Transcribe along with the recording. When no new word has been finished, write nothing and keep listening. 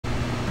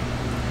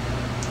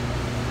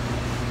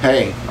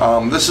Hey,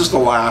 this is the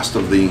last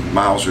of the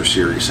Mauser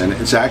series, and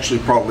it's actually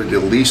probably the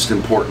least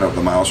important of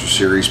the Mauser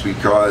series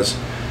because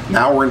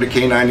now we're into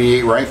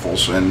K98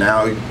 rifles, and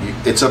now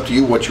it's up to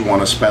you what you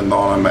want to spend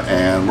on them,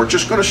 and we're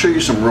just going to show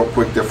you some real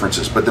quick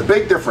differences. But the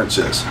big difference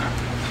is,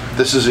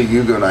 this is a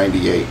Hugo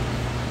 98. It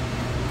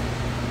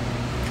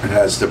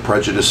has the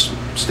Prejudice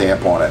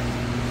stamp on it.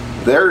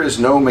 There is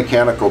no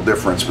mechanical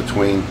difference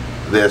between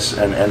this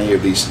and any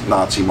of these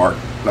Nazi Mark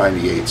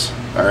 98s,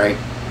 alright?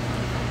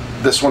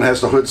 This one has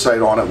the hood sight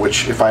on it,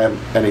 which if I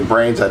have any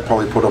brains, I'd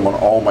probably put them on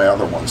all my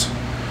other ones.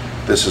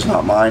 This is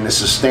not mine,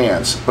 this is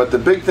Stan's. But the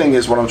big thing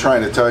is, what I'm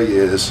trying to tell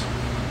you is,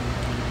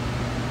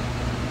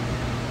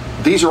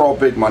 these are all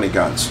big money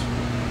guns.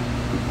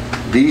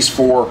 These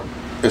four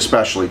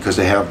especially, because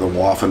they have the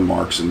Waffen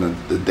marks and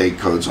the date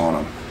codes on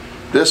them.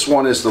 This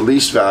one is the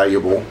least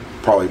valuable,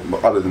 probably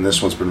other than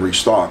this one's been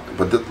restocked,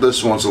 but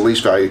this one's the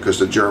least valuable because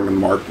the German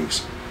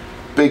markings.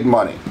 Big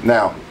money.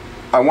 Now,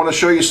 I want to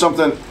show you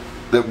something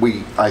that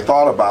I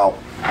thought about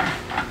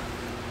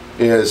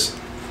is,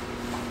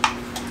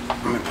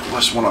 let me pull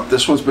this one up.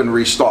 This one's been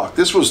restocked.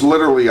 This was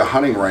literally a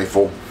hunting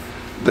rifle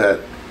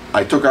that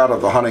I took out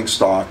of the hunting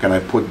stock and I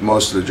put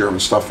most of the German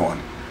stuff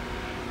on.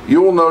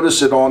 You will notice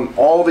that on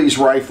all these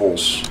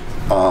rifles,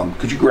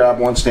 could you grab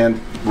one,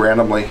 stand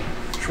randomly?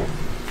 Sure.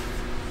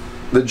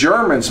 The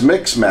Germans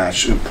mix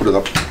match, and put it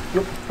up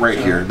right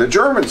here. The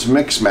Germans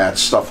mix match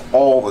stuff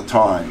all the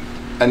time,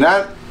 and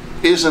that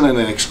isn't an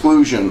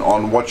exclusion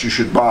on what you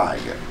should buy.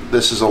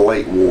 This is a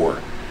late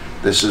war.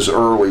 This is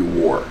early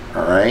war,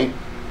 all right?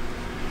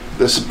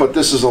 But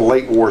this is a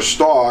late war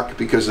stock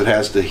because it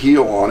has the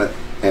heel on it,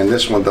 and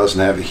this one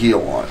doesn't have a heel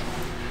on it.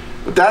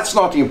 But that's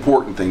not the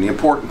important thing. The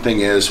important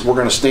thing is we're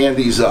going to stand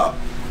these up.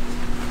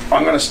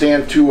 I'm going to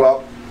stand two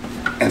up,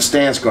 and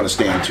Stan's going to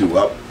stand two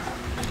up.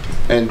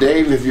 And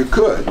Dave, if you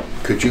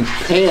could you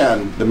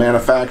pan the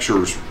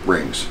manufacturer's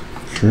rings?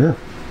 Sure.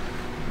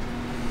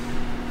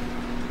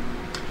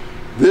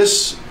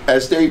 This,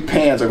 as Dave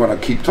pans, I'm going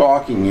to keep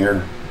talking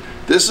here,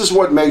 this is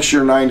what makes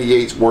your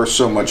 98s worth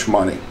so much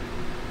money.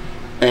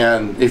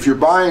 And if you're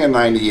buying a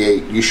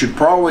 98, you should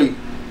probably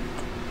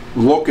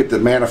look at the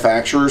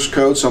manufacturer's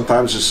code.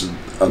 Sometimes it's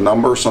a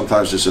number,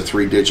 sometimes it's a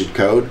 3-digit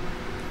code.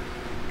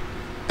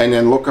 And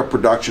then look up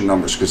production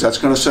numbers, because that's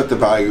going to set the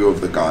value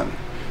of the gun.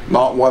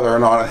 Not whether or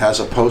not it has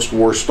a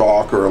post-war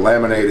stock or a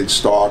laminated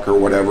stock or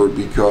whatever,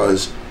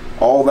 because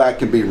all that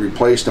can be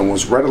replaced and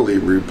was readily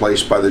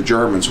replaced by the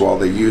Germans while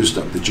they used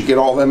them. Did you get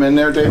all them in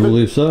there, David? I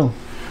believe so.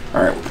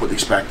 All right, we'll put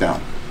these back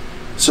down.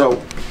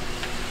 So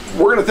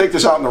we're going to take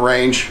this out in the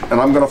range, and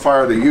I'm going to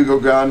fire the Hugo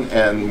gun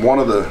and one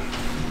of the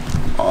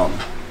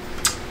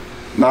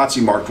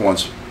Nazi marked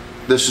ones.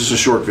 This is a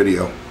short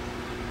video.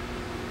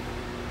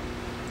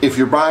 If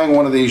you're buying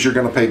one of these, you're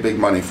going to pay big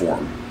money for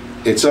them.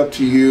 It's up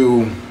to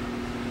you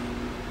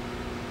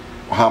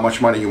how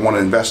much money you want to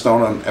invest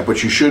on them,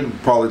 but you should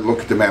probably look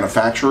at the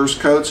manufacturer's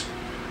codes.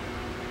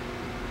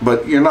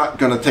 But you're not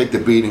going to take the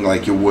beating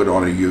like you would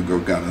on a Hugo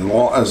gun.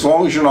 As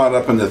long as you're not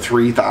up in the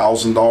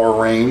 $3,000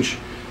 range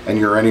and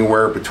you're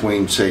anywhere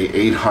between, say,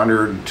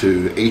 $800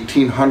 to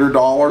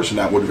 $1,800, and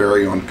that would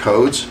vary on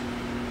codes,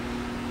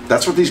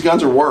 that's what these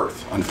guns are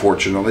worth.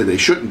 Unfortunately, they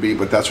shouldn't be,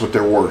 but that's what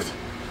they're worth.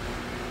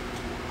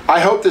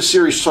 I hope this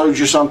series showed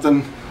you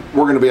something.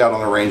 We're going to be out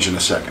on the range in a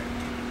second.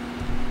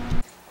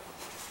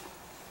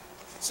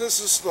 Since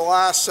this is the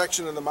last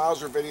section of the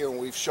Mauser video and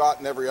we've shot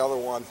in every other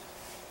one,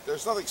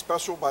 there's nothing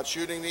special about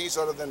shooting these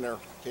other than they're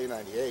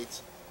K98s.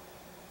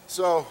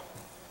 So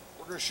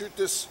we're going to shoot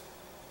this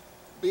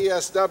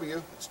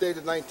BSW. It's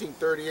dated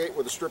 1938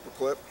 with a stripper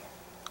clip.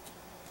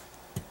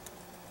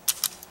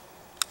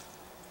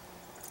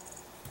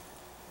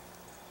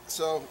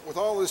 So with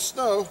all this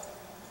snow,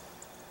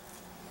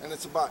 and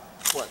it's about,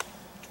 what,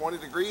 20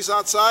 degrees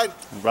outside?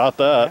 About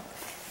that.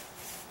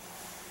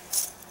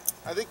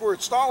 I think we're at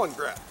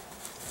Stalingrad.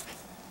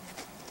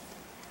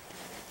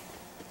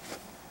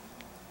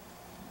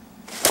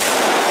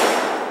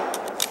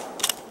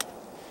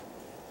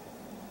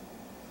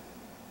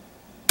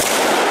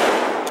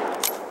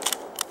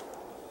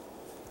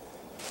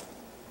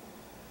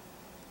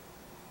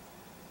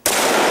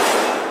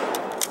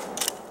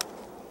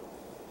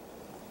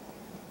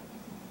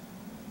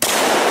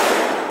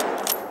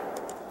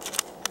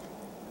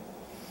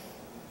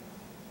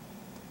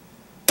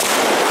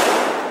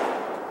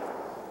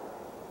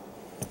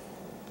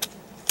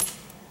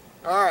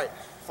 Alright,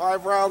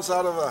 5 rounds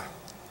out of a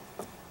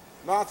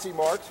Nazi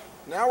mark.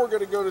 Now we're going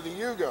to go to the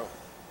Hugo.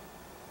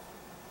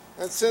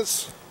 And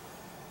since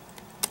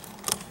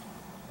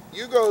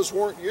Hugos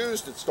weren't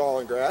used at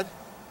Stalingrad,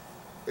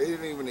 they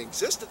didn't even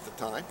exist at the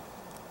time,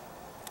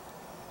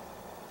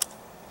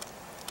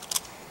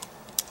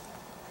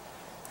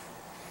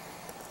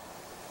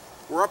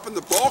 we're up in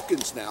the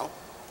Balkans now.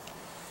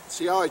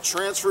 See how I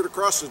transferred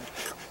across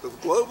the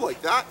globe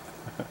like that?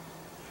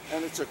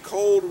 And it's a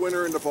cold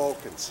winter in the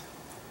Balkans.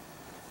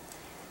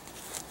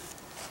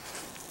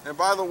 And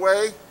by the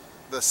way,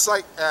 the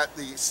sight at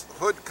the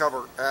hood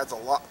cover adds a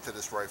lot to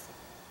this rifle.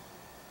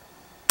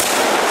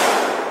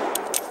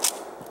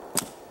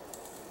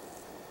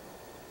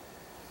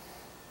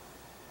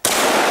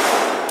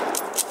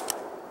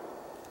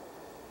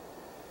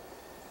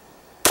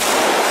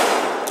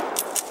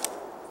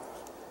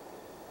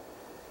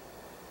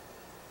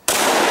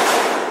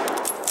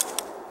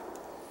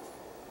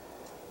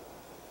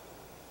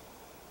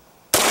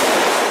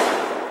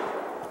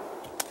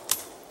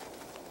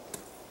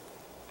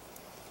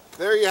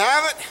 There you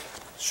have it.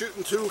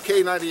 Shooting 2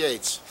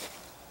 K98s.